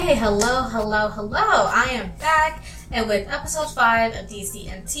Okay, hello. I am back, and with episode 5 of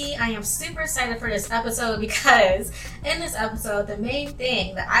DCNT, I am super excited for this episode because in this episode, the main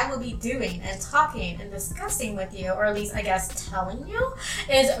thing that I will be doing and talking and discussing with you, or at least I guess telling you,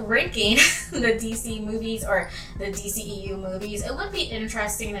 is ranking the DC movies or the DCEU movies. It would be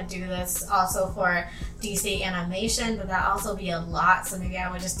interesting to do this also for DC animation, but that also be a lot, so maybe I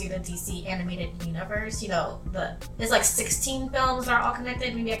would just do the DC animated universe. You know, it's like 16 films that are all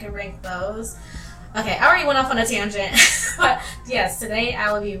connected. Maybe I could rank those. Okay, I already went off on a tangent, but yes, today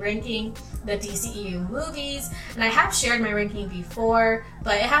I will be ranking the DCEU movies, and I have shared my ranking before,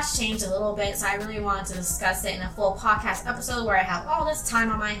 but it has changed a little bit, so I really wanted to discuss it in a full podcast episode where I have all this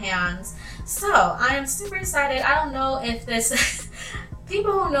time on my hands. So, I am super excited. I don't know if this...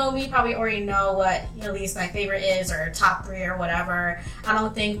 People who know me probably already know what at least my favorite is, or top 3 or whatever. I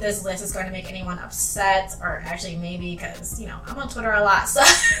don't think this list is going to make anyone upset, or actually maybe because, I'm on Twitter a lot, so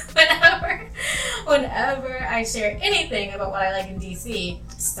whenever I share anything about what I like in DC,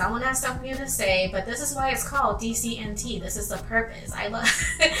 someone has something new to say, but this is why it's called DCNT. This is the purpose.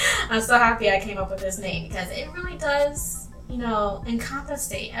 I'm so happy I came up with this name because it really does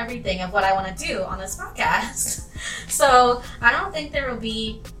encompassate everything of what I want to do on this podcast. So I don't think there will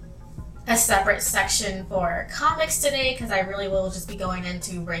be a separate section for comics today because I really will just be going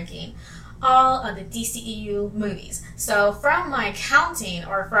into ranking all of the DCEU movies. So from my counting,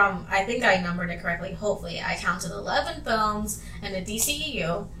 I think I numbered it correctly, hopefully, I counted 11 films in the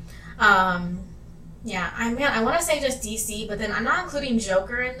DCEU. I want to say just DC, but then I'm not including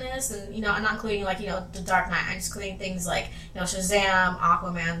Joker in this, and I'm not including The Dark Knight. I'm just including things like Shazam,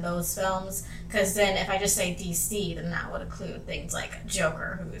 Aquaman, those films. Because then if I just say DC, then that would include things like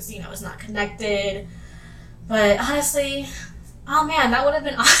Joker, who's is not connected. But honestly, oh man, that would have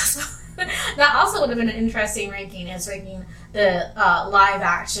been awesome. That also would have been an interesting ranking, is ranking the live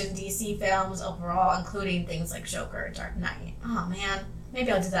action DC films overall, including things like Joker, Dark Knight. Oh man. Maybe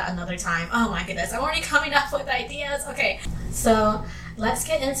I'll do that another time. Oh my goodness, I'm already coming up with ideas. Okay, so let's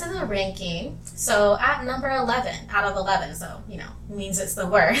get into the ranking. So at number 11, out of 11, so, means it's the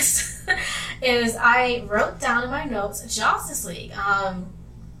worst, is I wrote down in my notes Justice League.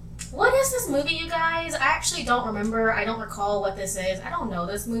 What is this movie, you guys? I actually don't remember. I don't recall what this is. I don't know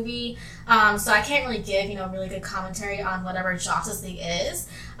this movie. So I can't really give, really good commentary on whatever Justice League is.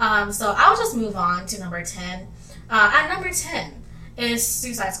 So I'll just move on to number 10. At number 10, is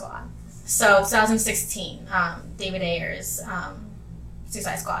Suicide Squad. So 2016, David Ayer's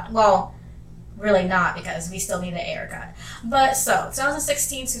Suicide Squad. Well, really not, because we still need an Ayer cut. But so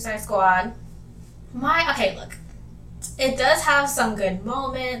 2016 Suicide Squad. Look, it does have some good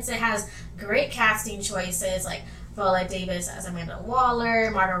moments. It has great casting choices like Viola Davis as Amanda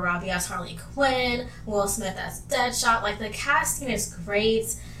Waller, Margot Robbie as Harley Quinn, Will Smith as Deadshot. Like, the casting is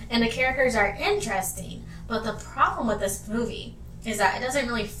great and the characters are interesting. But the problem with this movie is that it doesn't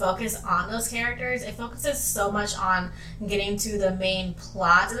really focus on those characters. It focuses so much on getting to the main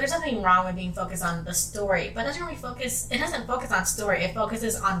plot. And there's nothing wrong with being focused on the story, but it doesn't focus on story. It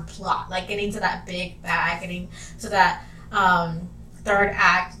focuses on plot, like getting to that big bag, getting to that third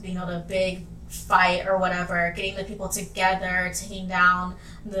act, the big fight or whatever, getting the people together, taking down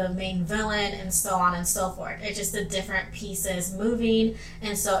the main villain, and so on and so forth. It's just the different pieces moving,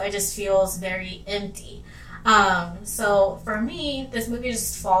 and so it just feels very empty. So for me, this movie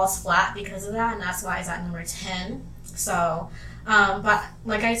just falls flat because of that, and that's why it's at number 10. So, but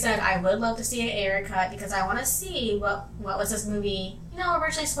like I said, I would love to see an Ayer cut because I want to see what was this movie,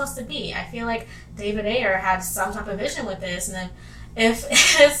 originally supposed to be. I feel like David Ayer had some type of vision with this, and then if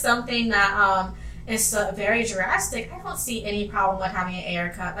it's something that is very drastic, I don't see any problem with having an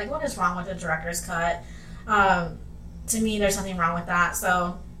Ayer cut. Like, what is wrong with the director's cut? To me, there's nothing wrong with that.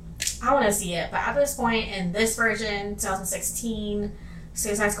 So I want to see it, but at this point in this version, 2016,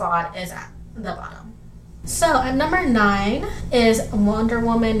 Suicide Squad is at the bottom. So at number 9 is Wonder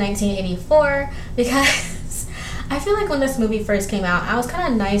Woman 1984, because I feel like when this movie first came out, I was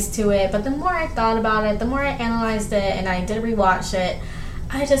kind of nice to it, but the more I thought about it, the more I analyzed it, and I did rewatch it,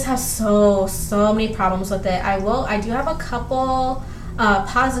 I just have so many problems with it. I do have a couple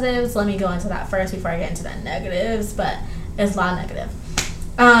positives. Let me go into that first before I get into the negatives, but it's a lot of negative.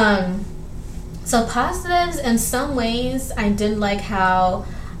 So positives, in some ways, I did like how,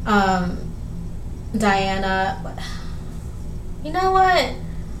 Diana, you know what?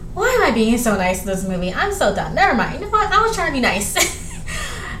 Why am I being so nice to this movie? I'm so done. Never mind. You know what? I was trying to be nice.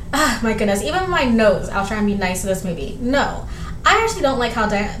 Oh my goodness. Even with my nose, I was trying to be nice to this movie. No. I actually don't like how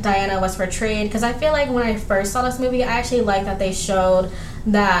Diana was portrayed, because I feel like when I first saw this movie, I actually liked that they showed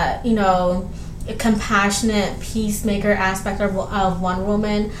that, compassionate peacemaker aspect of Wonder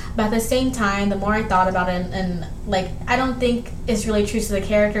Woman, but at the same time, the more I thought about it, and like, I don't think it's really true to the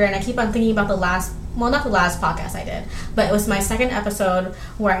character. And I keep on thinking about not the last podcast I did, but it was my second episode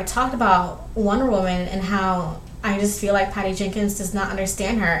where I talked about Wonder Woman and how I just feel like Patty Jenkins does not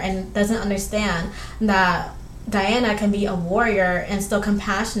understand her and doesn't understand that Diana can be a warrior and still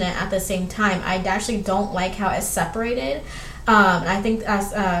compassionate at the same time. I actually don't like how it's separated. I think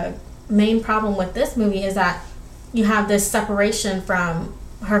that's a main problem with this movie is that you have this separation from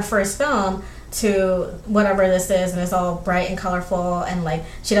her first film to whatever this is, and it's all bright and colorful, and like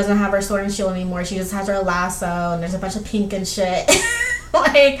she doesn't have her sword and shield anymore. She just has her lasso, and there's a bunch of pink and shit.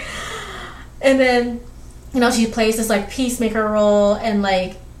 Like, and then, you know, she plays this like peacemaker role, and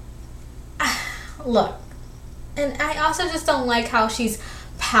like, look, and I also just don't like how she's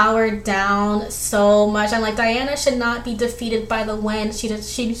powered down so much. I'm like, Diana should not be defeated by the wind.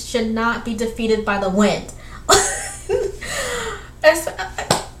 She should not be defeated by the wind.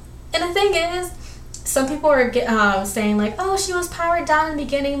 And the thing is, some people are saying like, oh, she was powered down in the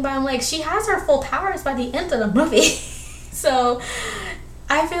beginning, but I'm like, she has her full powers by the end of the movie. So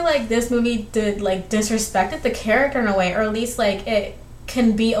I feel like this movie did like disrespected the character in a way, or at least like it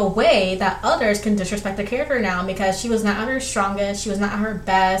can be a way that others can disrespect the character now, because she was not at her strongest, she was not at her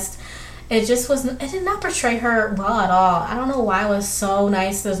best. It just wasn't, it did not portray her well at all. I don't know why it was so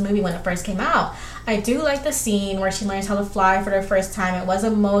nice to this movie when it first came out. I do like the scene where she learns how to fly for the first time. It was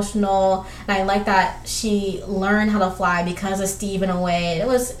emotional, and I like that she learned how to fly because of Steve in a way. It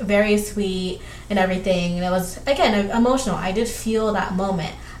was very sweet and everything, and it was, again, emotional. I did feel that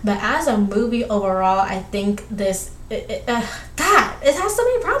moment. But as a movie overall, I think this, God, it has so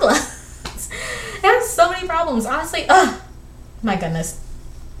many problems. It has so many problems, honestly. My goodness.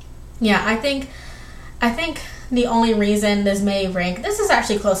 Yeah, I think the only reason this may rank, this is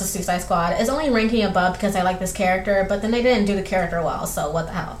actually close to Suicide Squad, is only ranking above because I like this character, but then they didn't do the character well, so what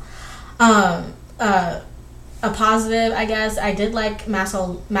the hell. A positive, I guess, I did like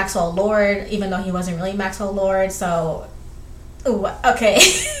Maxwell Lord, even though he wasn't really Maxwell Lord, so, ooh, okay.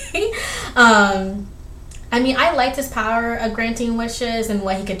 I mean, I liked his power of granting wishes and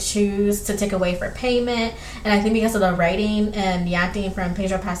what he could choose to take away for payment. And I think because of the writing and the acting from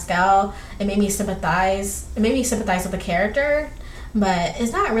Pedro Pascal, it made me sympathize. It made me sympathize with the character. But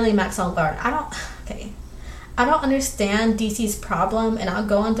it's not really Maxwell Lord. I don't understand DC's problem, and I'll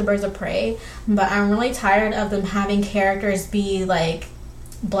go on to Birds of Prey, but I'm really tired of them having characters be like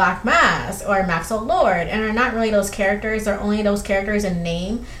Black Mass or Maxwell Lord, and are not really those characters. They're only those characters in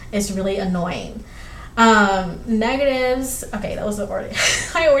name. It's really annoying. Negatives. Okay, that was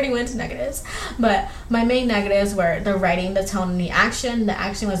I already went to negatives, but my main negatives were the writing, the tone, and the action. The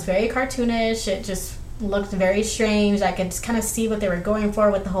action was very cartoonish. It just looked very strange. I could just kind of see what they were going for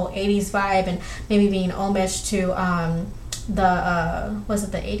with the whole 80s vibe, and maybe being homage to was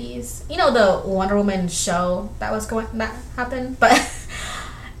it the 80s? You know, the Wonder Woman show that happened, but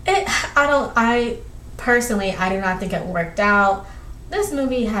I personally do not think it worked out. This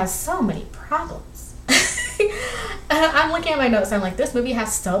movie has so many problems. I'm looking at my notes, I'm like, this movie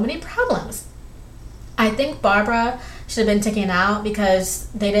has so many problems. I think Barbara should have been taken out because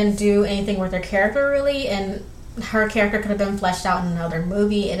they didn't do anything with her character really, and her character could have been fleshed out in another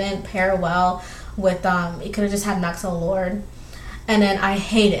movie. It didn't pair well with it could have just had Maxwell Lord. And then I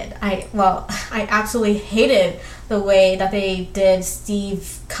absolutely hated the way that they did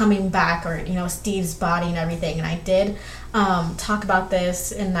Steve coming back, or, you know, Steve's body and everything. And I did talk about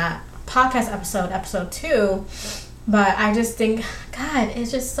this in that podcast episode 2, but I just think, God, it's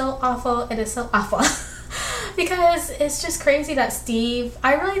just so awful. It is so awful. Because it's just crazy that Steve,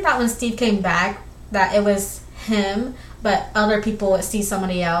 I really thought when Steve came back that it was him, but other people would see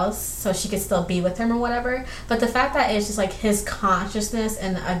somebody else so she could still be with him or whatever. But the fact that it's just like his consciousness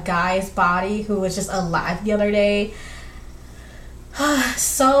in a guy's body who was just alive the other day,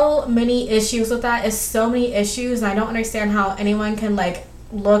 so many issues with that. It's so many issues, and I don't understand how anyone can like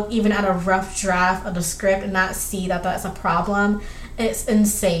look even at a rough draft of the script and not see that that's a problem. It's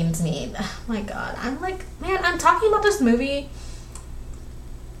insane to me. Oh my God. I'm like, man, I'm talking about this movie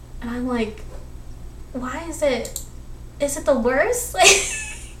and I'm like, why is it the worst? Like,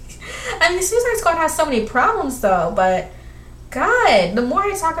 I mean, Suicide Squad has so many problems though, but God, the more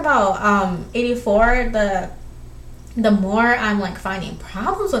I talk about 84, the more I'm like finding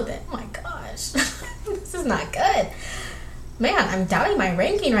problems with it. Oh my gosh. This is not good. Man, I'm doubting my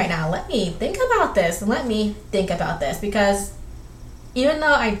ranking right now. Let me think about this. Because even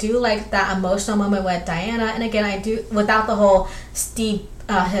though I do like that emotional moment with Diana, and again, I do, without the whole Steve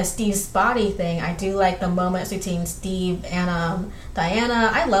his Steve's body thing. I do like the moments between Steve and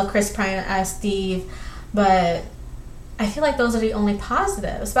Diana. I love Chris Pine as Steve, but I feel like those are the only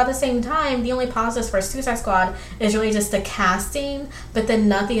positives. But at the same time, the only positives for Suicide Squad is really just the casting, but then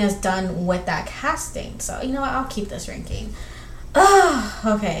nothing is done with that casting. So, you know what? I'll keep this ranking. Oh,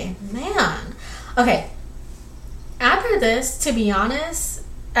 okay. Man. Okay. After this, to be honest,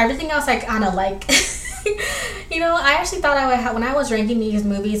 everything else I kind of like. You know, I actually thought I would have, when I was ranking these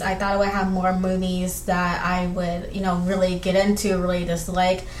movies, I thought I would have more movies that I would, you know, really get into, really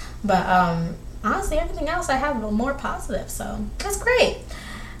dislike. But honestly, everything else I have more positive, so that's great.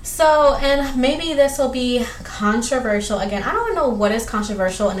 So, and maybe this will be controversial again. I don't know what is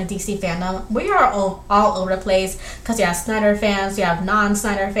controversial in the DC fandom. We are all over the place because you have Snyder fans, you have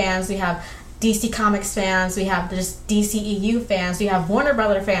non-Snyder fans, we have DC Comics fans, we have just DCEU fans, we have Warner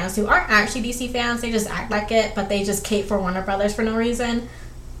Brother fans who aren't actually DC fans, they just act like it, but they just cape for Warner Brothers for no reason.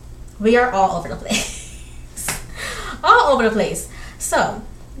 We are all over the place. All over the place. So,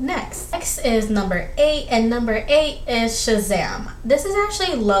 next is number 8, and number 8 is Shazam. This is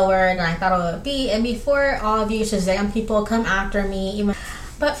actually lower than I thought it would be, and before all of you Shazam people come after me,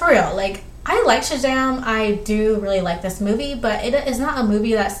 but for real, like, I like Shazam. I do really like this movie, but it is not a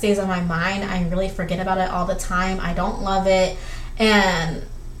movie that stays on my mind. I really forget about it all the time. I don't love it. And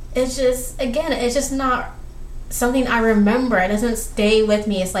it's just, again, it's just not something I remember. It doesn't stay with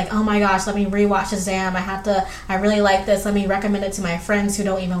me. It's like, oh my gosh, let me rewatch Shazam. I really like this. Let me recommend it to my friends who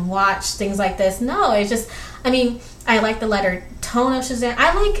don't even watch things like this. No, it's just, I mean, I like the lighter tone of Shazam.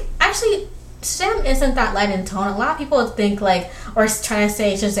 Actually, Shazam isn't that light in tone. A lot of people think like, or try to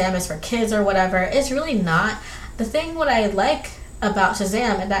say Shazam is for kids or whatever. It's really not. The thing what I like about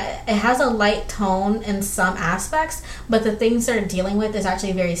Shazam is that it has a light tone in some aspects, but the things they're dealing with is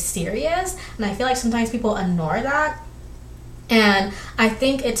actually very serious. And I feel like sometimes people ignore that. And I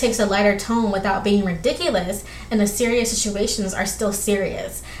think it takes a lighter tone without being ridiculous, and the serious situations are still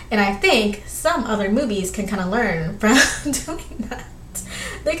serious. And I think some other movies can kind of learn from doing that.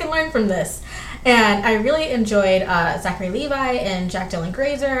 They can learn from this. And I really enjoyed Zachary Levi and Jack Dylan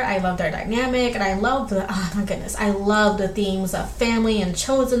Grazer. I love their dynamic, and I love I love the themes of family and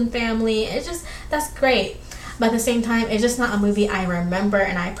chosen family. That's great. But at the same time, it's just not a movie I remember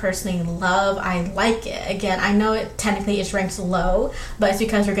and I personally love. I like it. Again, I know it technically is ranked low, but it's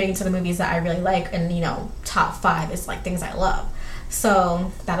because we're getting to the movies that I really like, and, you know, top 5 is like things I love.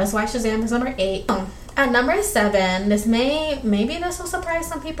 So that is why Shazam is number 8. At number 7, maybe this will surprise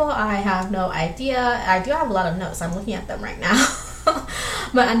some people. I have no idea. I do have a lot of notes. I'm looking at them right now.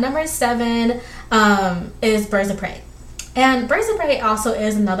 But at number 7 is Birds of Prey. And Birds of Prey also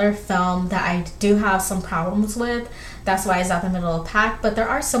is another film that I do have some problems with. That's why it's at the middle of the pack. But there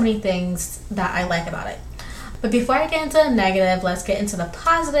are so many things that I like about it. But before I get into the negative, let's get into the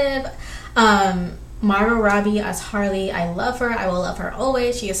positive. Margot Robbie as Harley, I love her. I will love her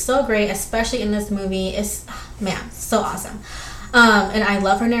always. She is so great, especially in this movie. It's, man, so awesome. And I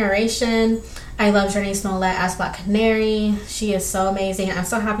love her narration. I love Jurnee Smollett as Black Canary. She is so amazing. I'm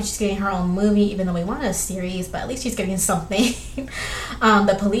so happy she's getting her own movie, even though we wanted a series, but at least she's getting something.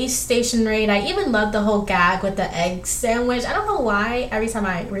 The police station raid. I even love the whole gag with the egg sandwich. I don't know why. Every time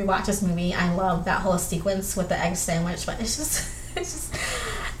I rewatch this movie, I love that whole sequence with the egg sandwich, but it's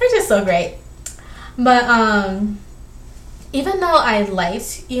just so great. But even though I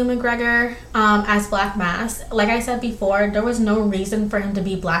liked Ewan McGregor as Black Mask, like I said before, there was no reason for him to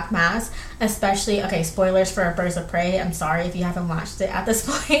be Black Mask, especially, okay, spoilers for Birds of Prey, I'm sorry if you haven't watched it at this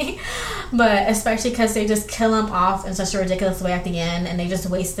point, but especially because they just kill him off in such a ridiculous way at the end, and they just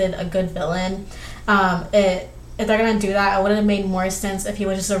wasted a good villain. If they're gonna do that, it would have made more sense if he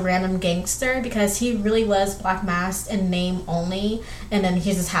was just a random gangster, because he really was Black Mask in name only, and then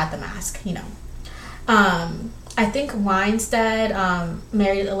he just had the mask, you know. I think Winstead,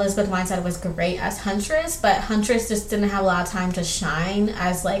 Mary Elizabeth Winstead was great as Huntress, but Huntress just didn't have a lot of time to shine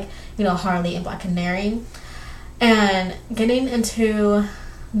as, like, you know, Harley and Black Canary. And getting into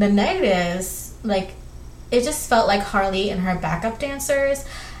the negatives, like, it just felt like Harley and her backup dancers,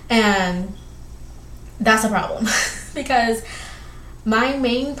 and that's a problem. Because my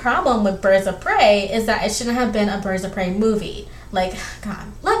main problem with Birds of Prey is that it shouldn't have been a Birds of Prey movie. Like, God,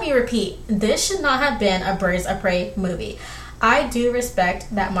 let me repeat. This should not have been a Birds of Prey movie. I do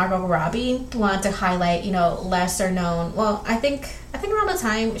respect that Margot Robbie wanted to highlight, you know, lesser known. Well, I think around the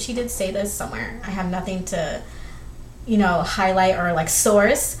time she did say this somewhere. I have nothing to, you know, highlight or like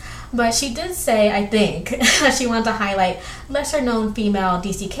source. But she did say, I think, she wanted to highlight lesser known female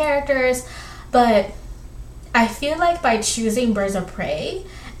DC characters. But I feel like by choosing Birds of Prey,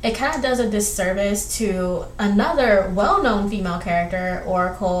 it kind of does a disservice to another well-known female character,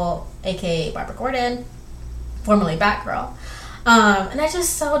 Oracle, aka Barbara Gordon, formerly Batgirl. And it's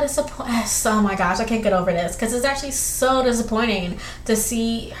just so disappointing. Oh my gosh, I can't get over this, because it's actually so disappointing to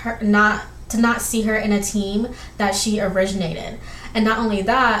see her not see her in a team that she originated. And not only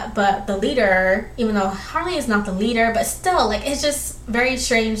that, but the leader, even though Harley is not the leader, but still, like, it's just very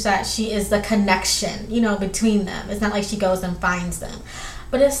strange that she is the connection, you know, between them. It's not like she goes and finds them.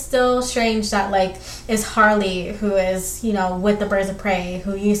 But it's still strange that, like, it's Harley who is, you know, with the Birds of Prey,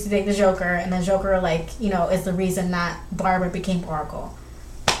 who used to date the Joker, and the Joker, like, you know, is the reason that Barbara became Oracle.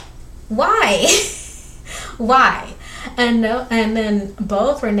 Why? Why? And then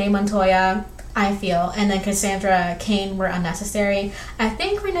both Renee Montoya, I feel, and then Cassandra Cain were unnecessary. I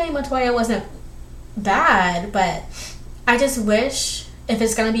think Renee Montoya wasn't bad, but I just wish, if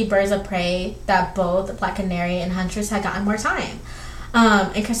it's gonna be Birds of Prey, that both Black Canary and Huntress had gotten more time.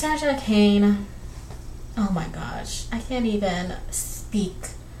 And Cassandra Cain, oh my gosh, I can't even speak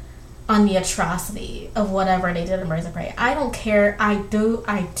on the atrocity of whatever they did in Birds of Prey. I don't care. I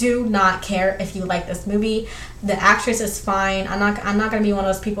do not care if you like this movie. The actress is fine. I'm not gonna be one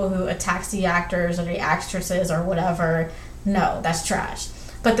of those people who attacks the actors or the actresses or whatever. No, that's trash.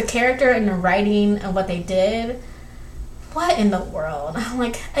 But the character and the writing and what they did, what in the world? I'm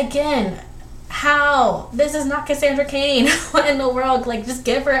like, again, how? This is not Cassandra Cain. What in the world? Like, just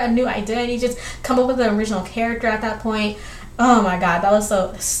give her a new identity. Just come up with an original character at that point. Oh my god, that was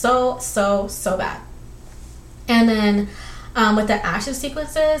so bad. And then with the action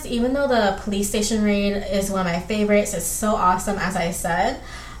sequences, even though the police station raid is one of my favorites, it's so awesome, as I said,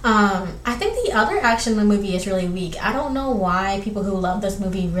 I think the other action in the movie is really weak. I don't know why people who love this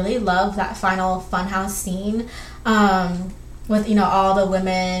movie really love that final funhouse scene with, you know, all the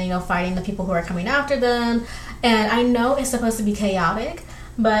women, you know, fighting the people who are coming after them. And I know it's supposed to be chaotic,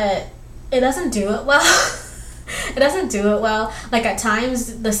 but it doesn't do it well. It doesn't do it well. Like, at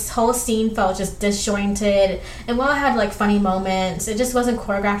times, this whole scene felt just disjointed. And while it had, like, funny moments, it just wasn't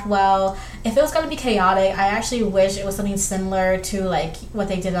choreographed well. If it was going to be chaotic, I actually wish it was something similar to, like, what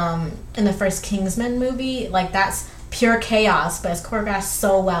they did in the first Kingsman movie. Like, that's pure chaos, but it's choreographed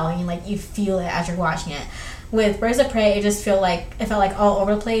so well, and, like, you feel it as you're watching it. With Birds of Prey, it felt like all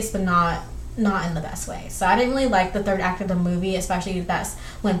over the place, but not in the best way. So I didn't really like the third act of the movie, especially that's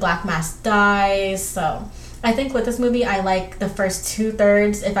when Black Mask dies. So I think with this movie, I like the first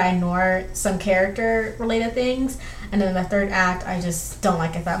 2/3 if I ignore some character related things, and then the third act, I just don't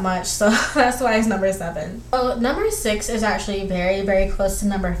like it that much. So that's why it's number 7. So number 6 is actually very, very close to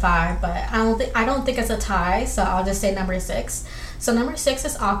number 5, but I don't think it's a tie, so I'll just say number 6. So number 6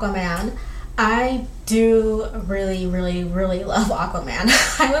 is Aquaman. I do really, really, really love Aquaman.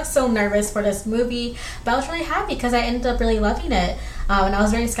 I was so nervous for this movie, but I was really happy because I ended up really loving it, and I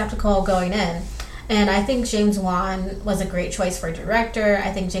was very skeptical going in. And I think James Wan was a great choice for director.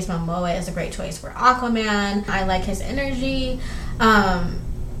 I think Jason Momoa is a great choice for Aquaman. I like his energy,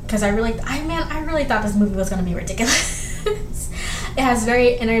 because I really thought this movie was going to be ridiculous. It has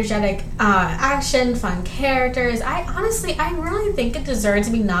very energetic action, fun characters. I really think it deserved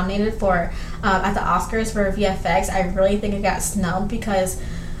to be nominated for at the Oscars for VFX. I really think it got snubbed because,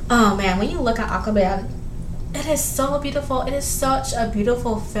 oh man, when you look at Aquaman, it is so beautiful. It is such a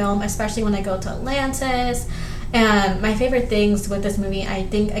beautiful film, especially when I go to Atlantis. And my favorite things with this movie, I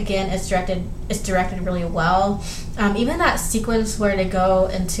think, again, it's directed really well. Even that sequence where they go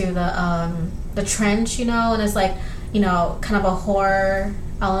into the trench, you know, and it's like, you know, kind of a horror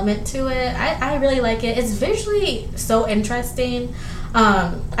element to it. I really like it. It's visually so interesting.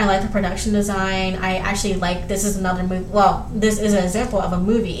 I like the production design. I actually like, this is another movie, well, this is an example of a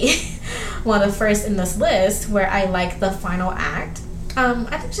movie, one of the first in this list, where I like the final act.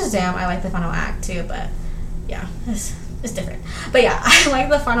 I think Shazam, I like the final act too, but yeah, it's different. But yeah, I like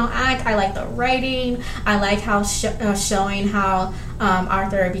the final act. I like the writing. I like how showing how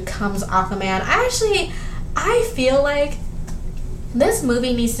Arthur becomes Aquaman. I feel like this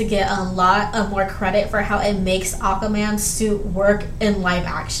movie needs to get a lot of more credit for how it makes Aquaman's suit work in live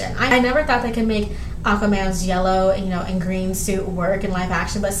action. I never thought they could make Aquaman's yellow and, you know, and green suit work in live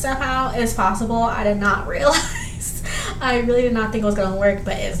action, but somehow it's possible. I did not realize. I really did not think it was going to work,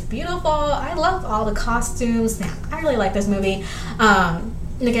 but it's beautiful. I love all the costumes. Man, I really like this movie. And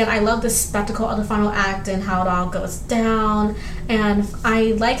again, I love the spectacle of the final act and how it all goes down. And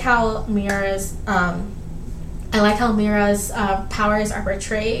I like how Mira's powers are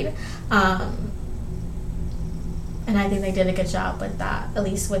portrayed, and I think they did a good job with that, at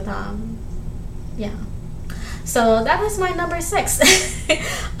least with yeah. So that is my number 6,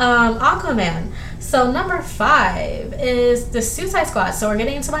 Aquaman. So number 5 is The Suicide Squad. So we're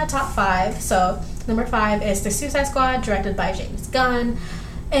getting into my top 5. So number 5 is The Suicide Squad, directed by James Gunn.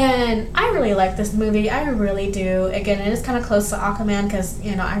 And I really like this movie. I really do. Again, it is kind of close to Aquaman because,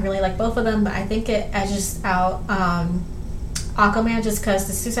 I really like both of them. But I think it edges out Aquaman just because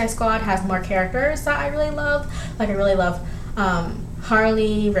The Suicide Squad has more characters that I really love. Like, I really love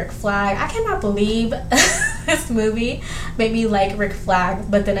Harley, Rick Flag. I cannot believe this movie made me like Rick Flag,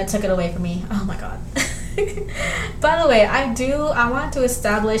 but then it took it away from me. Oh my god. By the way, I want to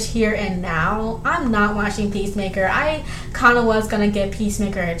establish here and now, I'm not watching Peacemaker. I kind of was going to give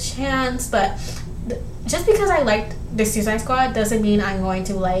Peacemaker a chance, but just because I liked The Suicide Squad doesn't mean I'm going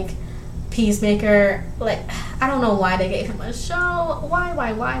to like Peacemaker. Like, I don't know why they gave him a show. Why?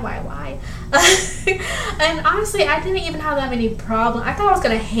 And honestly, I didn't even have that many problems. I thought I was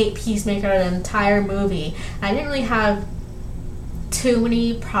going to hate Peacemaker the entire movie. I didn't really have too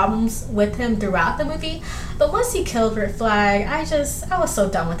many problems with him throughout the movie, but once he killed Rick Flag, I was so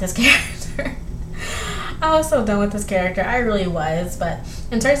done with this character. I was so done with this character. I really was. But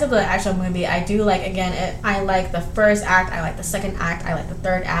in terms of the actual movie, I do like, again, I like the first act, I like the second act, I like the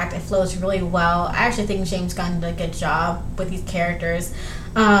third act. It flows really well. I actually think James Gunn did a good job with these characters.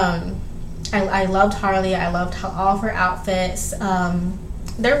 I loved Harley. I loved all of her outfits.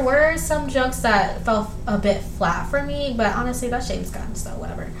 There were some jokes that felt a bit flat for me, but honestly, that's James Gunn, so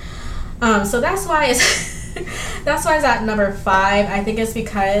whatever. So that's why it's at number 5. I think it's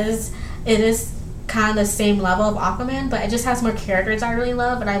because it is kind of the same level of Aquaman, but it just has more characters I really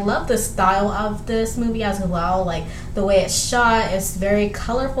love, and I love the style of this movie as well. Like, the way it's shot is very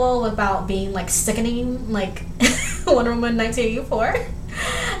colorful without being like sickening, like Wonder Woman 1984.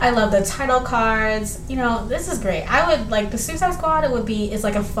 I love the title cards. This is great. I would like The Suicide Squad. It's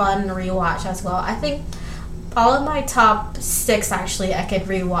like a fun rewatch as well. I think all of my top 6 actually I could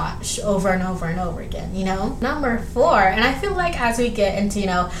rewatch over and over and over again. Number 4, and I feel like as we get into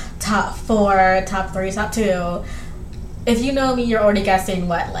top 4, top 3, top 2, if you know me, you're already guessing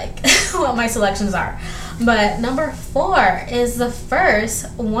what what my selections are. But number 4 is the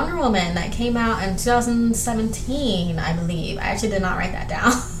first Wonder Woman that came out in 2017, I believe. I actually did not write that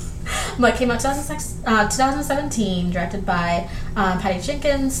down. But it came out 2017, directed by Patty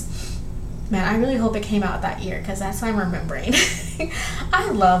Jenkins. Man, I really hope it came out that year because that's what I'm remembering. I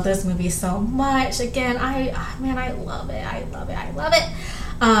love this movie so much. Again, I love it. I love it.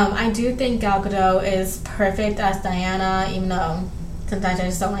 I do think Gal Gadot is perfect as Diana, even though sometimes I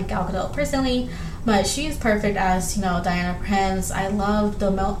just don't like Gal Gadot personally. But she's perfect as, Diana Prince. I love the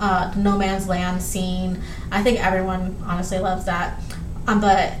No Man's Land scene. I think everyone honestly loves that.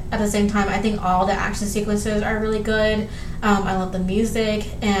 But at the same time, I think all the action sequences are really good. I love the music.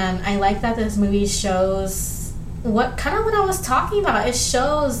 And I like that this movie shows what I was talking about. It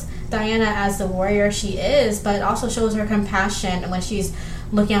shows Diana as the warrior she is, but it also shows her compassion when she's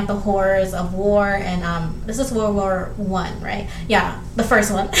looking at the horrors of war. And this is World War I, right? Yeah, the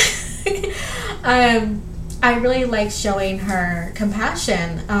first one. I really like showing her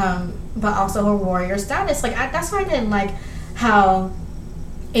compassion, but also her warrior status. That's why I didn't like how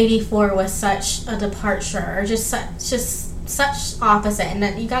 84 was such a departure, or just such opposite, and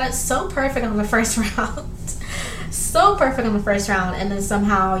then you got it so perfect on the first round, so perfect on the first round, and then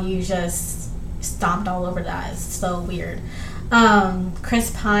somehow you just stomped all over that. It's so weird.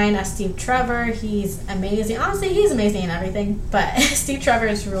 Chris Pine as Steve Trevor, he's amazing. Honestly, he's amazing in everything, but Steve Trevor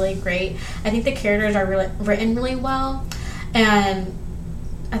is really great. I think the characters are really written really well, and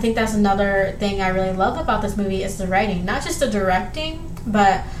I think that's another thing I really love about this movie is the writing. Not just the directing,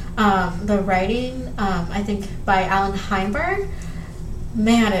 but the writing, I think by Alan Heinberg.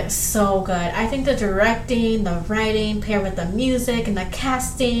 Man, it's so good. I think the directing, the writing, paired with the music and the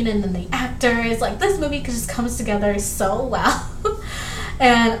casting and then the actors, this movie just comes together so well.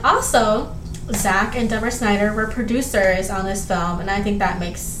 And also, Zack and Deborah Snyder were producers on this film, and I think that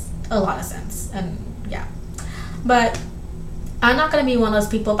makes a lot of sense. And yeah. But I'm not going to be one of those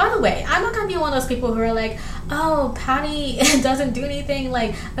people. By the way, I'm not going to be one of those people who are like, oh, Patty doesn't do anything.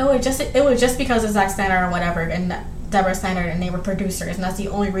 It was just because of Zack Snyder or whatever, and Deborah Snyder, and they were producers, and that's the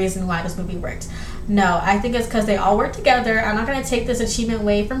only reason why this movie worked. No, I think it's because they all worked together. I'm not going to take this achievement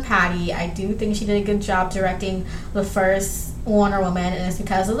away from Patty. I do think she did a good job directing the first Wonder Woman, and it's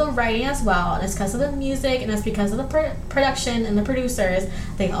because of the writing as well, and it's because of the music, and it's because of the production and the producers.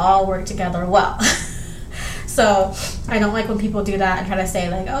 They all work together well. So I don't like when people do that and try to say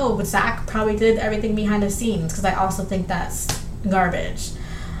oh, Zack probably did everything behind the scenes, because I also think that's garbage,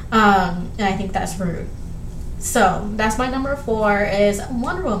 and I think that's rude. So that's my number 4 is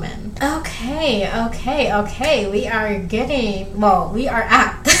Wonder Woman. Okay. We are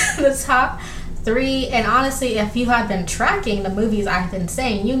at the top 3. And honestly, if you had been tracking the movies I've been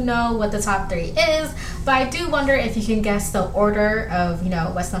saying, you know what the top 3 is. But I do wonder if you can guess the order of,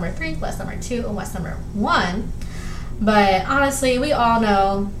 what's number 3, what's number 2, and what's number 1. But honestly, we all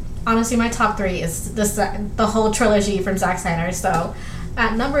know, my top 3 is the whole trilogy from Zack Snyder. So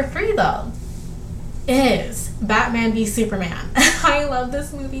at number 3, though, is Batman v Superman. I love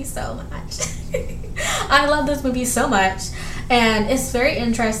this movie so much. I love this movie so much. And it's very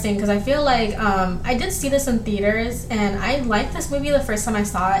interesting because I feel like I did see this in theaters, and I liked this movie the first time I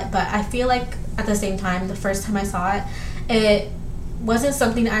saw it, but I feel like at the same time, the first time I saw it, it wasn't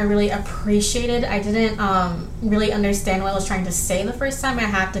something I really appreciated. I didn't really understand what I was trying to say the first time, I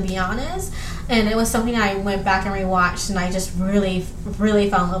have to be honest. And it was something I went back and rewatched, and I just really, really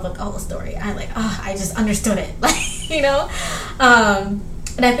fell in love with the whole story. I just understood it.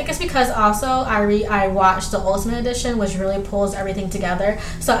 And I think it's because also I watched the Ultimate Edition, which really pulls everything together.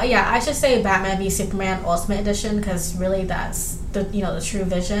 So yeah, I should say Batman v Superman Ultimate Edition, because really that's the true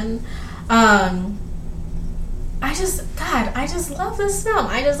vision. I just love this film.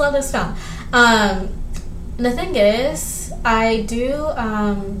 And the thing is, I do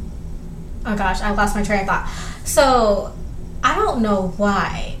oh gosh, I lost my train of thought. So I don't know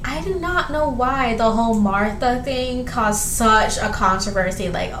why. I do not know why the whole Martha thing caused such a controversy.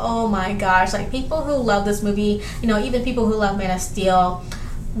 Like, oh my gosh, like people who love this movie, even people who love Man of Steel,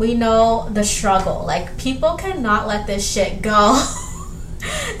 we know the struggle. Like, people cannot let this shit go.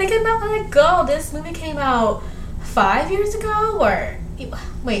 They cannot let it go. This movie came out 5 years ago, or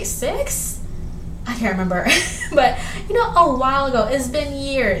wait, 6? I can't remember. But a while ago. It's been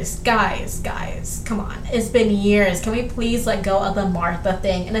years. Guys, come on. It's been years. Can we please let go of the Martha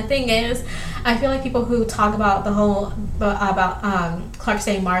thing? And the thing is, I feel like people who talk about the whole about Clark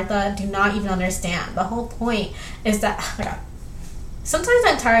saying Martha do not even understand. The whole point is that, oh my god, sometimes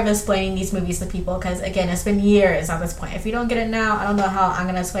I'm tired of explaining these movies to people, because again, it's been years at this point. If you don't get it now, I don't know how I'm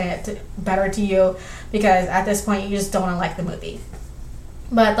gonna explain it better to you, because at this point you just don't want to like the movie.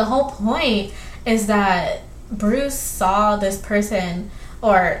 But the whole point is that Bruce saw this person,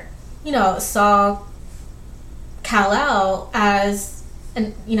 or saw Kal-El as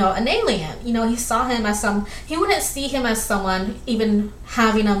an alien. He saw him as he wouldn't see him as someone even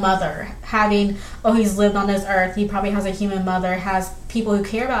having a mother, he's lived on this earth, he probably has a human mother, has people who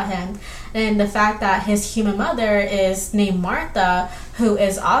care about him. And the fact that his human mother is named Martha, who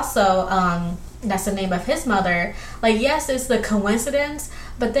is also that's the name of his mother, like, yes, it's the coincidence,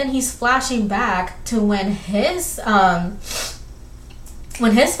 but then he's flashing back to when his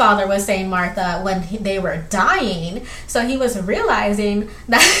father was saying Martha when they were dying. So he was realizing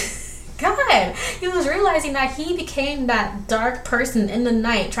that he became that dark person in the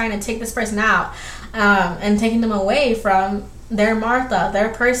night trying to take this person out, and taking them away from their Martha, their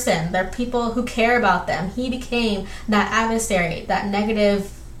person, their people who care about them. He became that adversary, that negative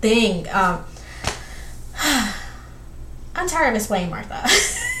thing. I'm tired of explaining Martha.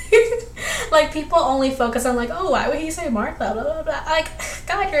 Like, people only focus on, like, oh, why would he say Martha? Blah, blah, blah. Like,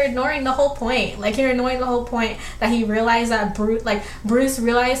 God, you're ignoring the whole point. Like, you're ignoring the whole point that he realized that Bruce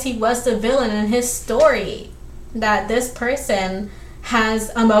realized he was the villain in his story. That this person has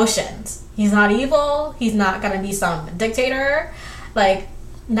emotions. He's not evil. He's not gonna be some dictator. Like,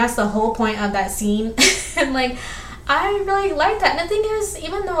 that's the whole point of that scene. And, like, I really like that. And the thing is,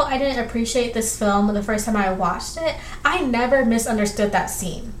 even though I didn't appreciate this film the first time I watched it, I never misunderstood that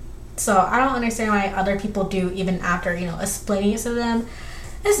scene. So I don't understand why other people do, even after, explaining it to them.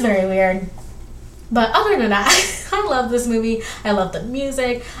 It's very weird. But other than that, I love this movie. I love the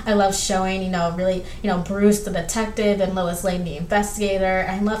music. I love showing, really, Bruce the detective and Lois Lane the investigator.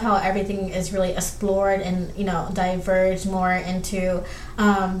 I love how everything is really explored and, diverged more into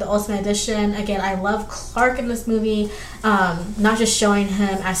the Ultimate Edition. Again, I love Clark in this movie. Not just showing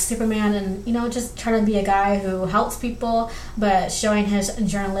him as Superman and, just trying to be a guy who helps people, but showing his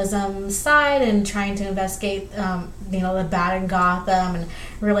journalism side and trying to investigate, the bad in Gotham, and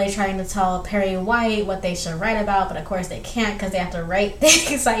really trying to tell Perry White what they should write about, but of course they can't because they have to write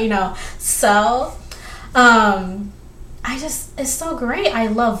things that, so it's so great. I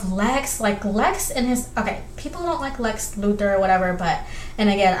love Lex. Like, Lex and his, okay, people don't like Lex Luthor or whatever, but, and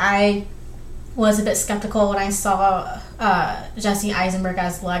again, I was a bit skeptical when I saw Jesse Eisenberg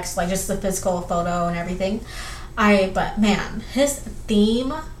as Lex, like, just the physical photo and everything. But man, his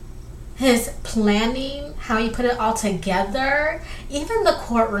theme, his planning, how he put it all together, even the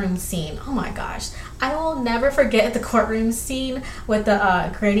courtroom scene, oh my gosh. I will never forget the courtroom scene with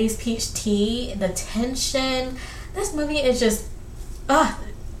the Grady's Peach Tea, the tension. This movie is just,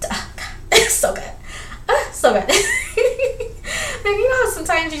 it's so good. So good. then you know how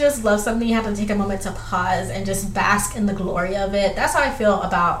sometimes you just love something, you have to take a moment to pause and just bask in the glory of it. That's how I feel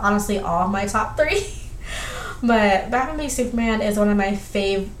about honestly all of my top 3. But Batman v Superman is one of my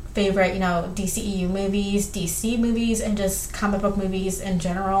favorite, you know, DCEU movies, DC movies, and just comic book movies in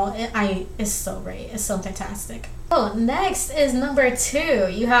general. It's so great. It's so fantastic. Oh, next is number 2.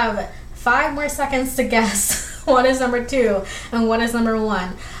 You have 5 more seconds to guess what is number 2 and what is number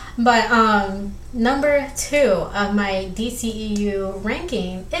 1. But number 2 of my DCEU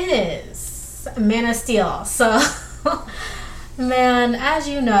ranking is Man of Steel. So, man, as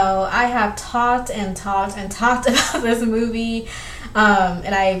you know, I have talked about this movie.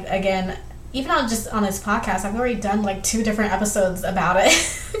 And I, again, even on this podcast, I've already done like 2 different episodes about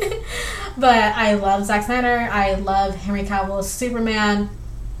it. But I love Zack Snyder. I love Henry Cavill's Superman.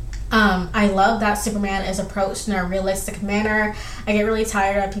 I love that Superman is approached in a realistic manner. I get really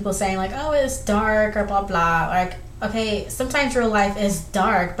tired of people saying like, oh, it's dark or blah blah. Like, okay, sometimes real life is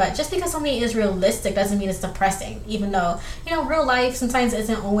dark, but just because something is realistic doesn't mean it's depressing, even though, you know, real life sometimes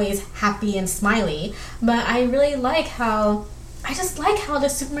isn't always happy and smiley. But I really like how the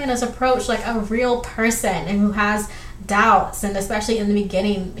Superman is approached like a real person and who has doubts, and especially in the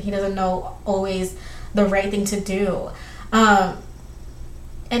beginning, he doesn't know always the right thing to do.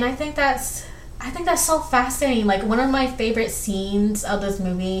 And I think that's so fascinating. Like, one of my favorite scenes of this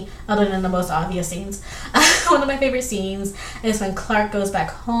movie, other than the most obvious scenes, one of my favorite scenes is when Clark goes back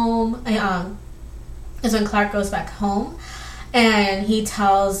home. And he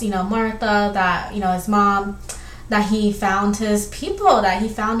tells, you know, Martha that, you know, his mom, that he found his people, that he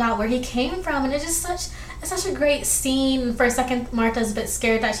found out where he came from, and it's such a great scene. For a second, Martha's a bit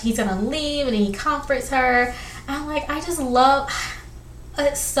scared that he's gonna leave, and he comforts her. And like, I just love.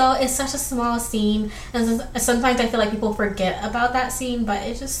 It's such a small scene, and sometimes I feel like people forget about that scene, but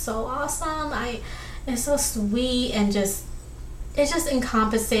it's just so awesome. It's so sweet, and it just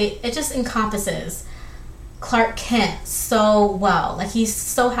encompasses Clark Kent so well. Like, he's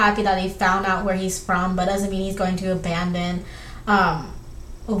so happy that he found out where he's from, but doesn't mean he's going to abandon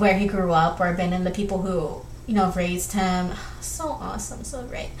where he grew up or abandon the people who, you know, raised him. So awesome, so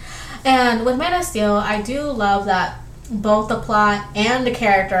great. And with Man of Steel, I do love that both the plot and the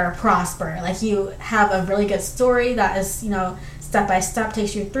character prosper. Like, you have a really good story that is, you know, step by step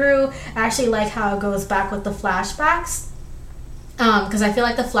takes you through. I actually like how it goes back with the flashbacks, because I feel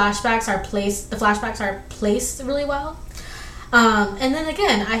like the flashbacks are placed really well. And then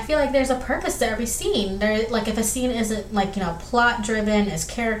again, I feel like there's a purpose to every scene. Like, if a scene isn't, like, you know, plot driven, it's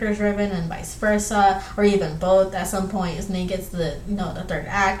character driven, and vice versa, or even both at some point, and then you get to the, you know, the third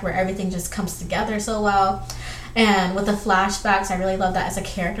act where everything just comes together so well. And with the flashbacks, I really love that as a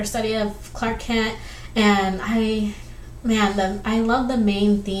character study of Clark Kent. And I love the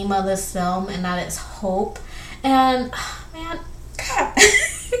main theme of this film, and that is hope. And man, God.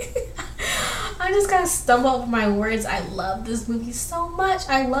 I just gotta stumble over my words. I love this movie so much.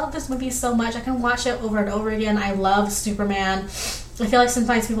 I can watch it over and over again. I love Superman. I feel like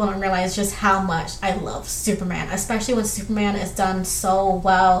sometimes people don't realize just how much I love Superman, especially when Superman is done so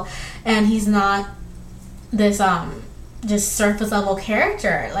well, and he's not this just surface level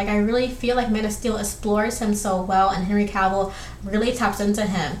character. Like, I really feel like Man of Steel explores him so well, and Henry Cavill really taps into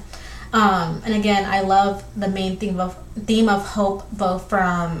him. And again, I love the main theme of hope, both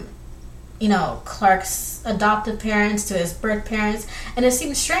from, you know, Clark's adoptive parents to his birth parents. And it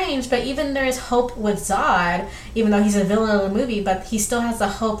seems strange, but even there is hope with Zod, even though he's a villain of the movie, but he still has the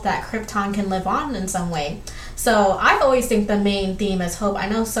hope that Krypton can live on in some way. So I always think the main theme is hope. I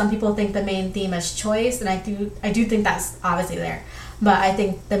know some people think the main theme is choice, and I do think that's obviously there, but I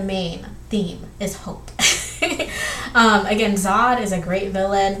think the main theme is hope. Again, Zod is a great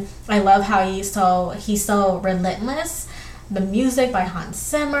villain. I love how he's so relentless. The music by Hans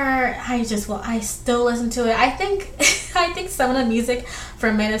Zimmer, I still listen to it. I think some of the music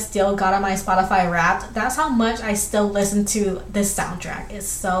from Man of Steel got on my Spotify Wrapped. That's how much I still listen to this soundtrack. It's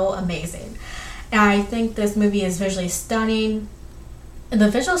so amazing. And I think this movie is visually stunning. The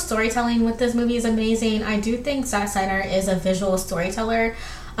visual storytelling with this movie is amazing. I do think Zack Snyder is a visual storyteller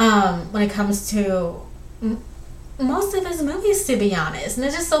when it comes to most of his movies, to be honest. And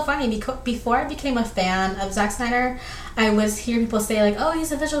it's just so funny, because before I became a fan of Zack Snyder, I was hearing people say like, oh,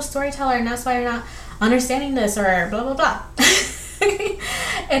 he's a visual storyteller and that's why you're not understanding this, or blah blah blah.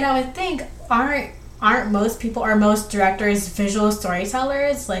 And I would think, aren't most people, or most directors, visual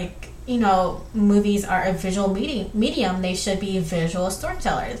storytellers? Like, you know, movies are a visual medium, they should be visual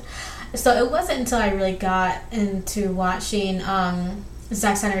storytellers. So it wasn't until I really got into watching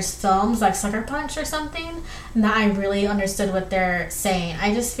Zack Snyder's films, like Sucker Punch or something, and that I really understood what they're saying.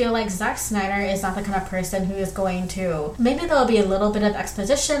 I just feel like Zack Snyder is not the kind of person who is going to, maybe there'll be a little bit of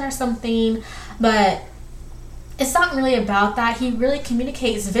exposition or something, but it's not really about that. He really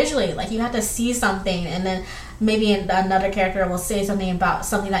communicates visually. Like, you have to see something, and then maybe another character will say something about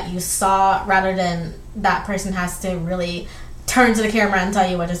something that you saw, rather than that person has to really turn to the camera and tell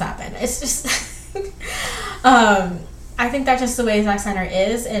you what just happened. It's just I think that's just the way Zack Snyder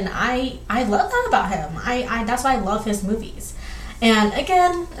is, and I love that about him. I that's why I love his movies. And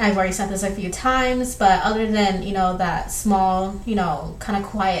again, I've already said this a few times, but other than, you know, that small, you know, kind of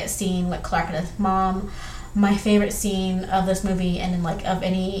quiet scene with Clark and his mom, my favorite scene of this movie, and like of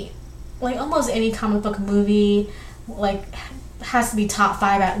any, like almost any comic book movie, like has to be top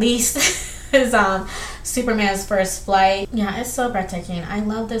 5 at least, is Superman's first flight. Yeah, it's so breathtaking. I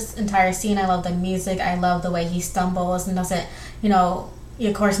love this entire scene. I love the music. I love the way he stumbles and doesn't, you know, you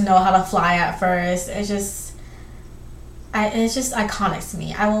of course know how to fly at first. It's just iconic to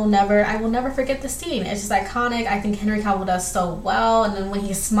me. I will never forget the scene. It's just iconic. I think Henry Cavill does so well. And then when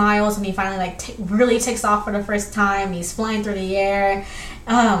he smiles and he finally like really takes off for the first time, he's flying through the air.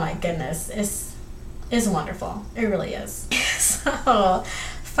 Oh my goodness, it's wonderful. It really is. So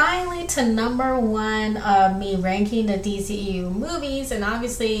finally to number 1 of me ranking the DCEU movies, and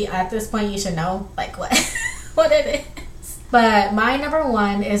obviously at this point you should know like what what it is. But my number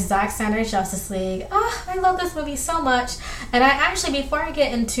 1 is Zack Snyder's Justice League. I love this movie so much. And I actually, before I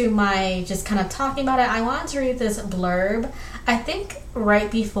get into my just kind of talking about it, I wanted to read this blurb. I think right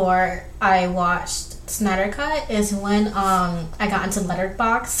before I watched Snyder Cut is when I got into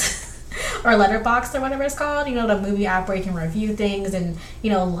Letterboxd. Or Letterboxd or whatever it's called, you know, the movie app where you can review things and, you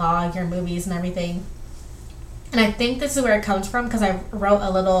know, log your movies and everything. And I think this is where it comes from, because I wrote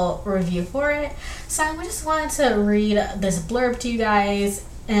a little review for it. So I just wanted to read this blurb to you guys,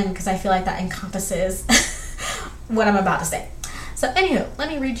 and because I feel like that encompasses what I'm about to say. So anywho, let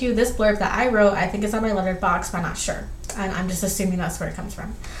me read you this blurb that I wrote. I think it's on my Letterboxd, but I'm not sure, and I'm just assuming that's where it comes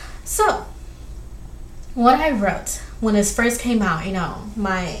from. So what I wrote when this first came out, you know,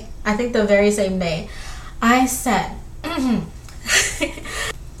 I think the very same day, I said,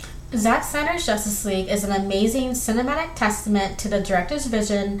 Zack Snyder's Justice League is an amazing cinematic testament to the director's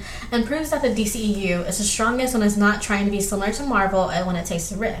vision, and proves that the DCEU is the strongest when it's not trying to be similar to Marvel and when it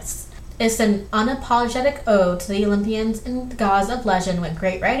takes risks. It's an unapologetic ode to the Olympians and gods of legend, with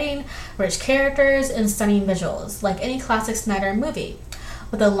great writing, rich characters, and stunning visuals, like any classic Snyder movie.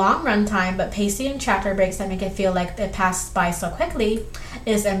 With a long runtime but pacey and chapter breaks that make it feel like it passed by so quickly,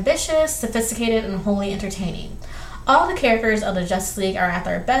 it is ambitious, sophisticated, and wholly entertaining. All the characters of the Justice League are at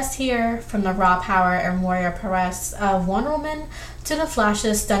their best here, from the raw power and warrior prowess of Wonder Woman to the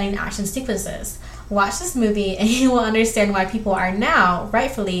Flash's stunning action sequences. Watch this movie and you will understand why people are now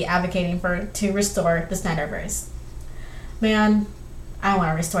rightfully advocating to restore the Snyderverse. Man, I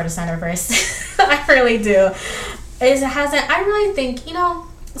want to restore the Snyderverse. I really do. I really think, you know,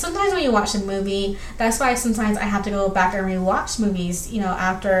 sometimes when you watch a movie, that's why sometimes I have to go back and rewatch movies, you know,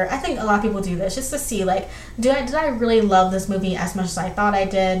 after. I think a lot of people do this just to see, like, did I really love this movie as much as I thought I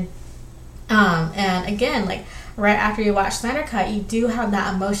did? And again, like, right after you watch Snyder Cut, you do have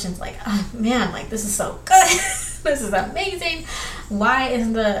that emotions, like, oh man, like, this is so good. This is amazing. Why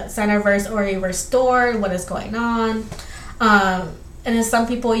isn't the Snyderverse already restored? What is going on? And then some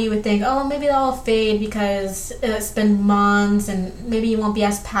people you would think, oh, maybe that'll fade because it's been months and maybe you won't be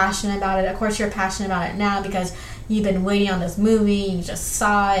as passionate about it. Of course, you're passionate about it now because you've been waiting on this movie. You just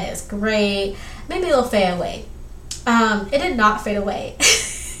saw it. It's great. Maybe it'll fade away. It did not fade away.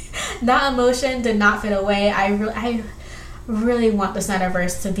 That emotion did not fade away. I really want the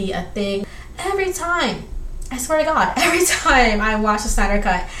Snyderverse to be a thing. Every time, I swear to God, every time I watch the Snyder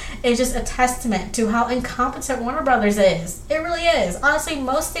Cut, it's just a testament to how incompetent Warner Brothers is. It really is. Honestly,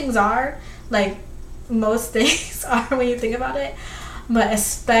 most things are. Like, most things are when you think about it. But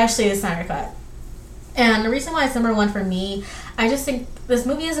especially the Snyder Cut. And the reason why it's number 1 for me, I just think this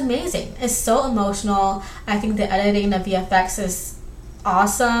movie is amazing. It's so emotional. I think the editing, the VFX is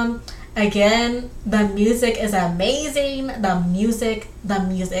awesome. Again, the music is amazing. The music.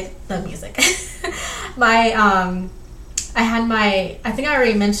 I think I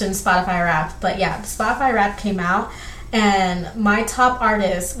already mentioned Spotify Wrapped, but yeah, Spotify Wrapped came out, and my top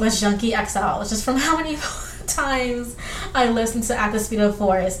artist was Junkie XL, just from how many times I listened to At the Speed of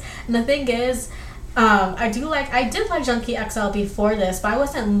Force. And the thing is, I did like Junkie XL before this, but I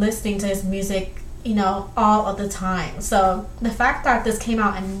wasn't listening to his music, you know, all of the time. So the fact that this came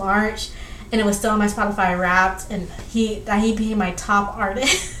out in March and it was still on my Spotify Wrapped, and he became my top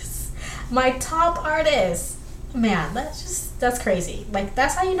artist, my top artist. Man, that's crazy. Like,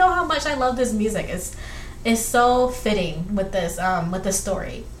 that's how you know how much I love this music. It's so fitting with this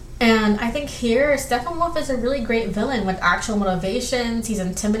story. And I think here Steppenwolf is a really great villain with actual motivations. He's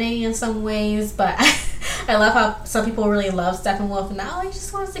intimidating in some ways, but I love how some people really love Steppenwolf and now he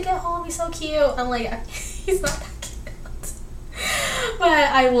just wants to get home. He's so cute. I'm like, he's not that cute. But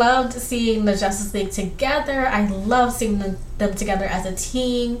I loved seeing the Justice League together. I love seeing them together as a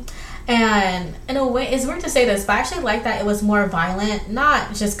team. And in a way, it's weird to say this, but I actually like that it was more violent,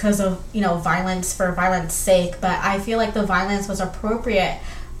 not just because of, violence for violence sake, but I feel like the violence was appropriate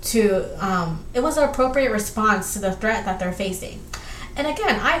it was an appropriate response to the threat that they're facing. And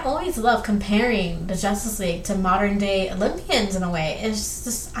again, I always love comparing the Justice League to modern day Olympians in a way.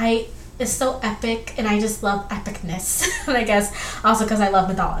 It's so epic, and I just love epicness. And I guess also because I love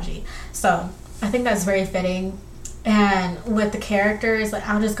mythology. So I think that's very fitting. And with the characters, like,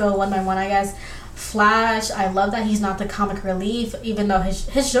 I'll just go one by one, I guess. Flash, I love that he's not the comic relief, even though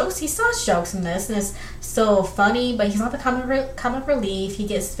his jokes, he still has jokes in this, and it's so funny, but he's not the comic relief. He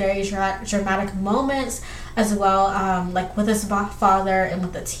gets very dramatic moments as well, like with his father and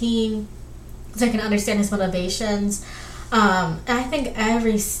with the team, so I can understand his motivations. And I think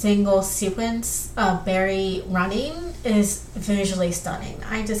every single sequence of Barry running is visually stunning.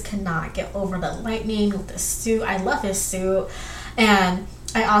 I just cannot get over the lightning with the suit. I love his suit. And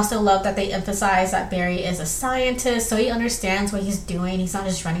I also love that they emphasize that Barry is a scientist, so he understands what he's doing. He's not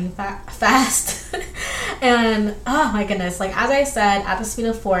just running fast. And oh my goodness, like, as I said, at the speed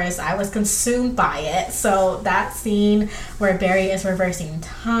of force, I was consumed by it. So that scene where Barry is reversing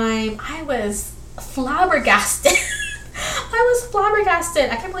time, I was flabbergasted.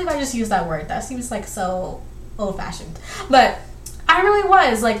 I can't believe I just used that word. That seems like so old-fashioned. But I really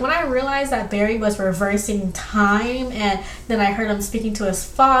was. Like, when I realized that Barry was reversing time and then I heard him speaking to his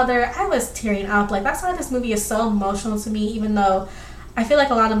father, I was tearing up. Like, that's why this movie is so emotional to me, even though I feel like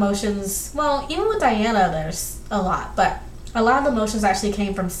a lot of emotions, well, even with Diana, there's a lot, but a lot of the emotions actually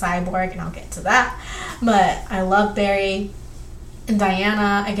came from Cyborg, and I'll get to that. But I love Barry and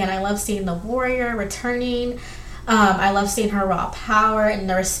Diana. Again, I love seeing the warrior returning. I love seeing her raw power and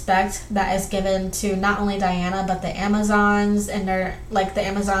the respect that is given to not only Diana but the Amazons, and they're like, the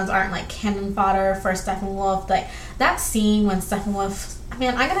Amazons aren't like cannon fodder for Steppenwolf. Like, that scene when Steppenwolf,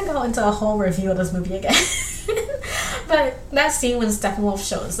 man, I'm gonna go into a whole review of this movie again. But that scene when Steppenwolf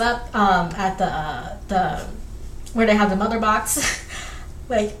shows up at the where they have the mother box,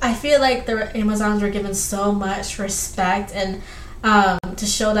 like, I feel like the Amazons were given so much respect and to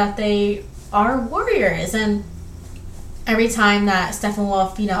show that they are warriors. And every time that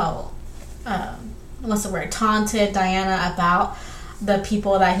Steppenwolf, taunted Diana about the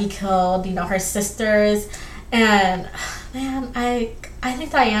people that he killed, her sisters. And man, I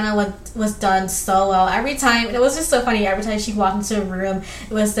think Diana was done so well. Every time, it was just so funny, every time she walked into a room,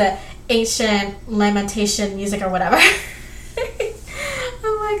 it was the ancient lamentation music or whatever.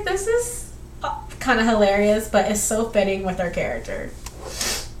 I'm like, this is kind of hilarious, but it's so fitting with her character.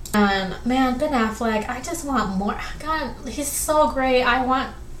 And man, Ben Affleck, I just want more. God, he's so great. I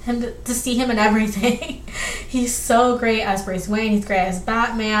want him to see him in everything. He's so great as Bruce Wayne. He's great as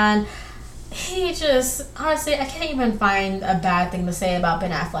Batman. He just, honestly, I can't even find a bad thing to say about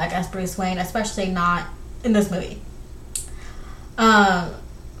Ben Affleck as Bruce Wayne, especially not in this movie.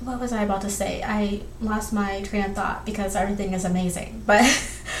 What was I about to say? I lost my train of thought because everything is amazing. But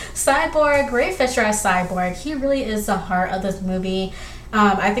Cyborg, Ray Fisher as Cyborg, he really is the heart of this movie.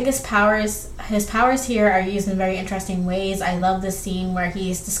 I think his powers here are used in very interesting ways. I love the scene where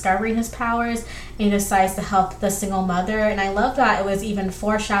he's discovering his powers and he decides to help the single mother. And I love that it was even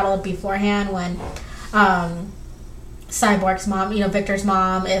foreshadowed beforehand when Cyborg's mom, Victor's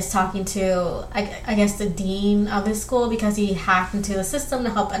mom, is talking to, I guess, the dean of his school because he hacked into the system to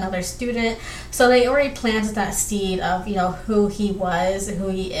help another student. So they already planted that seed of, who he was, who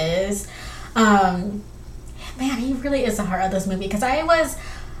he is. Man, he really is the heart of this movie. Because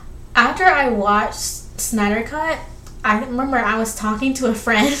after I watched Snyder Cut, I remember I was talking to a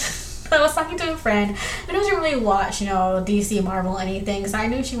friend. who doesn't really watch, DC, Marvel, anything. So I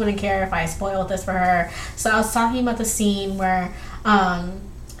knew she wouldn't care if I spoiled this for her. So I was talking about the scene where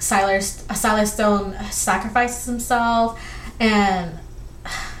Silas Stone sacrifices himself. And,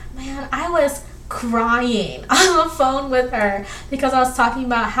 man, I was crying on the phone with her because I was talking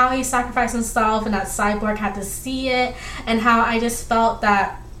about how he sacrificed himself and that Cyborg had to see it, and how I just felt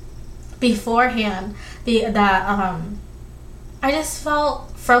that beforehand I just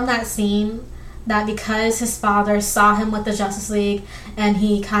felt from that scene that because his father saw him with the Justice League and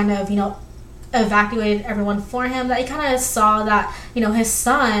he kind of evacuated everyone for him, that he kind of saw that his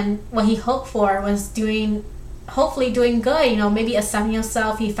son, what he hoped for, was doing hopefully doing good, you know, maybe accepting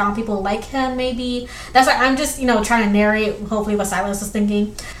himself. He found people like him, maybe. That's like, I'm just, you know, trying to narrate hopefully what Silas was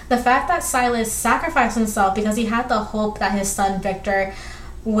thinking. The fact that Silas sacrificed himself because he had the hope that his son Victor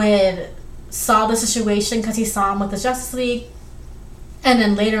would solve the situation because he saw him with the Justice League. And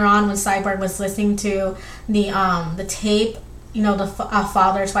then later on, when Cyborg was listening to the tape, you know, the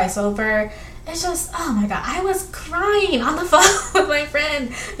Father Twice Over, it's just, oh my god, I was crying on the phone with my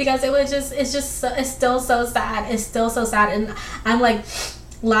friend because it's still so sad. It's still so sad, and I'm like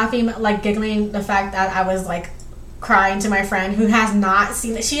laughing, like giggling the fact that I was like crying to my friend who has not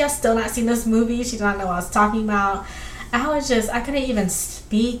seen it. She has still not seen this movie. She did not know what I was talking about. I couldn't even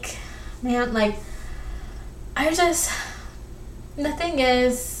speak, man. Like, the thing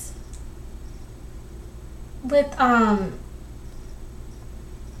is, with,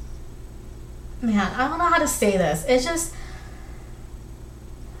 man, I don't know how to say this. It's just,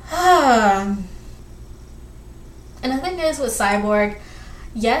 and the thing is with Cyborg,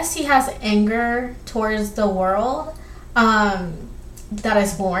 yes, he has anger towards the world, that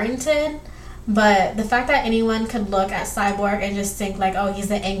is warranted, but the fact that anyone could look at Cyborg and just think like, oh, he's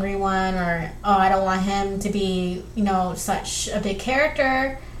the angry one, or oh, I don't want him to be, you know, such a big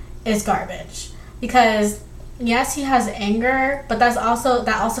character, is garbage. Because yes, he has anger, but that also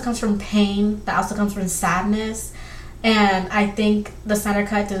comes from pain. That also comes from sadness. And I think the Snyder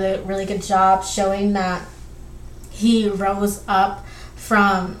Cut did a really good job showing that he rose up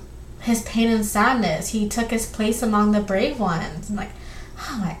from his pain and sadness. He took his place among the brave ones. I'm like,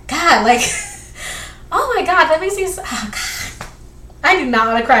 oh my god, like, oh my god, that makes me so, oh god. I do not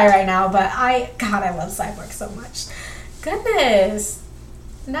want to cry right now, but I love Cyborg so much. Goodness.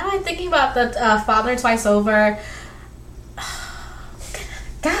 Now I'm thinking about the Father Twice Over.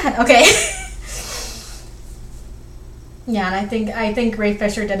 God, okay. Yeah, and I think Ray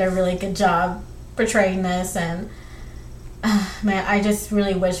Fisher did a really good job portraying this, and man, I just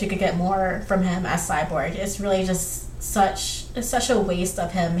really wish we could get more from him as Cyborg. It's really just such a waste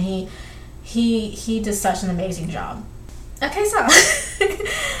of him. He did such an amazing job. Okay, so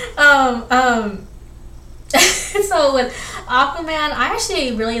so with Aquaman, I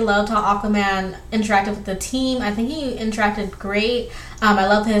actually really loved how Aquaman interacted with the team. I think he interacted great. I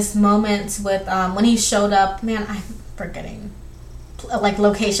love his moments with when he showed up. Man, I'm forgetting like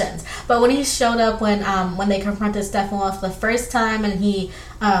locations, but when he showed up when they confronted Steppenwolf the first time and he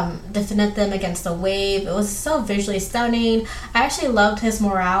defended them against the wave, it was so visually stunning. I actually loved his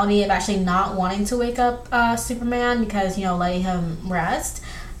morality of actually not wanting to wake up Superman because, you know, letting him rest.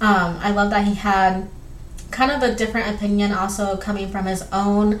 I love that he had kind of a different opinion also coming from his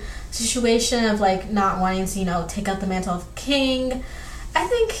own situation of like not wanting to, you know, take up the mantle of king. I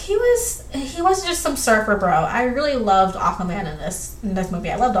think he wasn't just some surfer bro. I really loved Aquaman in this movie.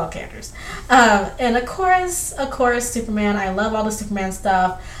 I loved all characters. And of course Superman. I love all the Superman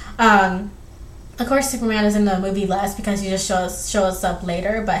stuff. Of course Superman is in the movie less because he just shows up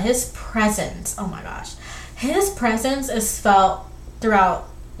later, but his presence, oh my gosh. His presence is felt throughout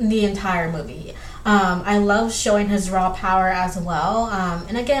the entire movie. I love showing his raw power as well.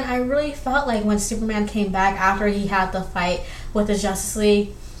 And again, I really felt like when Superman came back after he had the fight with the Justice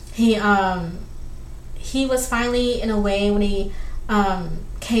League, he was finally, in a way, when he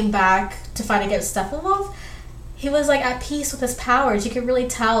came back to fight against Steppenwolf, he was like at peace with his powers. You could really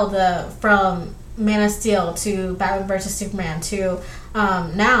tell from Man of Steel to Batman vs Superman to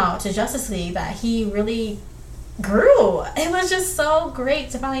now to Justice League that he really grew. It was just so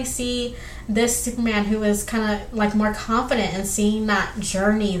great to finally see this Superman who was kind of like more confident and seeing that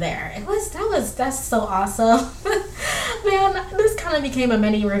journey there. That's so awesome. Man, this kind of became a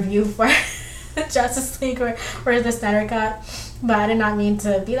mini review for Justice League or the Snyder Cut, but I did not mean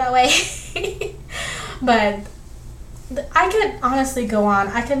to be that way. But I could honestly go on.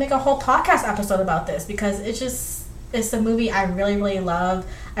 I could make a whole podcast episode about this because it's a movie I really, really love.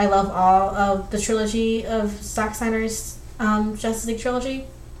 I love all of the trilogy of Zack Snyder's Justice League trilogy.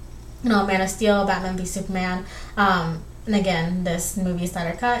 You know, Man of Steel, Batman v Superman, and again, this movie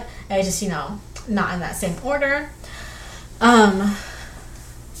Snyder Cut. I just, you know, not in that same order. But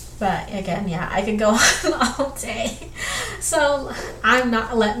again, yeah, I could go on all day. So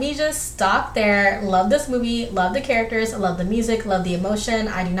let me just stop there. Love this movie, love the characters, love the music, love the emotion.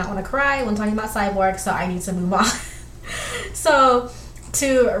 I do not want to cry when talking about Cyborg, so I need to move on. So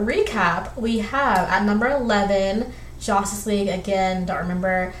to recap, we have at number 11, Justice League, again, don't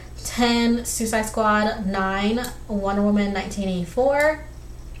remember, 10, Suicide Squad, 9, Wonder Woman 1984,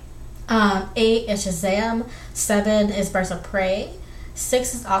 8 is Shazam, 7 is Birds of Prey,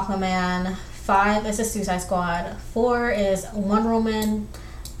 6 is Aquaman, 5 is the Suicide Squad, 4 is Wonder Woman,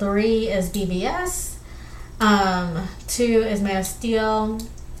 3 is BVS, 2 is Man of Steel.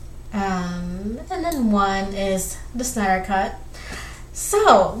 And then 1 is the Snyder Cut.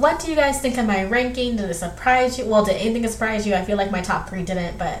 So, what do you guys think of my ranking? Did it surprise you? Well, did anything surprise you? I feel like my top 3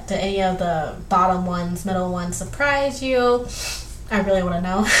 didn't, but did any of the bottom ones, middle ones surprise you? I really want to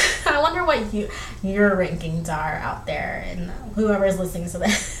know. I wonder what your rankings are out there and whoever is listening to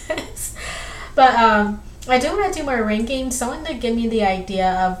this. But I do want to do more rankings. Someone did give me the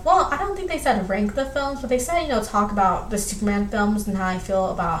idea of, well, I don't think they said rank the films, but they said, talk about the Superman films and how I feel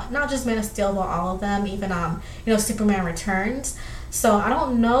about not just Man of Steel, but all of them, even, Superman Returns. So I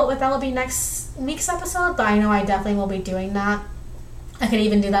don't know if that will be next week's episode, but I know I definitely will be doing that. I can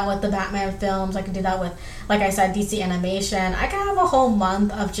even do that with the Batman films. I can do that with, like I said, DC Animation. I can have a whole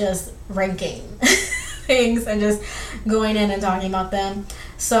month of just ranking things and just going in and talking about them.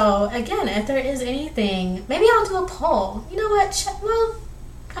 So again, if there is anything, maybe I'll do a poll. You know what? Well,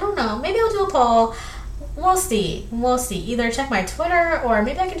 I don't know. Maybe I'll do a poll. We'll see. Either check my Twitter or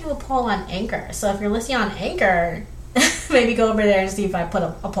maybe I can do a poll on Anchor. So if you're listening on Anchor, maybe go over there and see if I put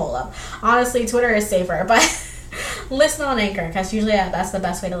a poll up. Honestly, Twitter is safer, but listen on Anchor because usually that's the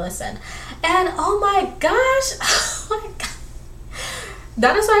best way to listen. And oh my gosh,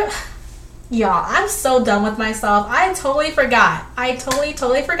 that is why, y'all, I'm so done with myself. I totally forgot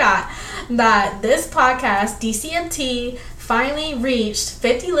that this podcast, DCMT, finally reached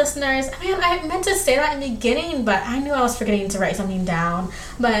 50 listeners. Man, I meant to say that in the beginning, but I knew I was forgetting to write something down.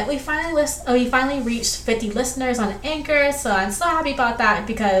 But we finally reached 50 listeners on Anchor, so I'm so happy about that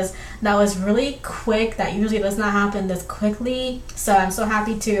because that was really quick. That usually does not happen this quickly. So I'm so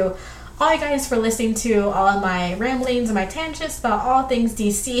happy to all you guys for listening to all of my ramblings and my tangents about all things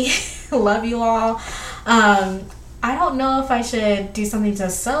DC. Love you all. I don't know if I should do something to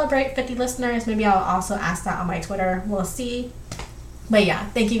celebrate 50 listeners. Maybe I'll also ask that on my Twitter. We'll see. But yeah,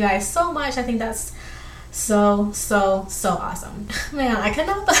 thank you guys so much. I think that's so awesome. Man, I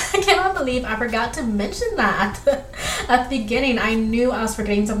cannot believe I forgot to mention that at the beginning. I knew I was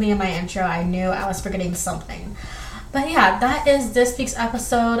forgetting something in my intro. I knew I was forgetting something. But yeah, that is this week's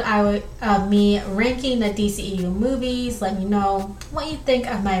episode. Me ranking the DCEU movies. Let me know what you think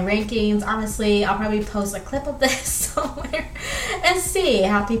of my rankings. Honestly, I'll probably post a clip of this somewhere and see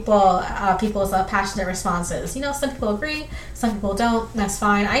how people's passionate responses. Some people agree, some people don't. That's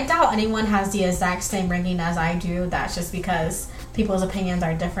fine. I doubt anyone has the exact same ranking as I do. That's just because people's opinions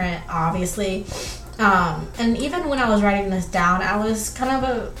are different, obviously. And even when I was writing this down, I was kind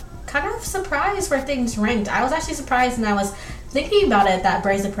of surprised where things ranked. I was actually surprised, and I was thinking about it that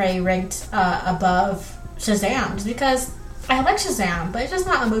Birds of Prey ranked above Shazam, just because I like Shazam, but it's just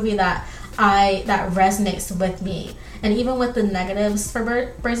not a movie that resonates with me. And even with the negatives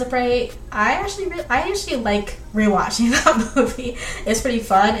for Birds of Prey, I actually like rewatching that movie. It's pretty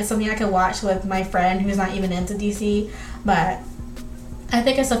fun. It's something I could watch with my friend who's not even into DC, but I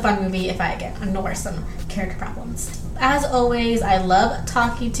think it's a fun movie if I ignore some character problems. As always, I love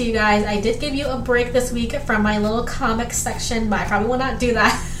talking to you guys. I did give you a break this week from my little comic section, but I probably will not do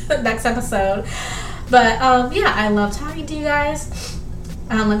that next episode. But yeah, I love talking to you guys.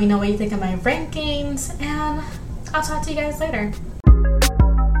 Let me know what you think of my rankings, and I'll talk to you guys later.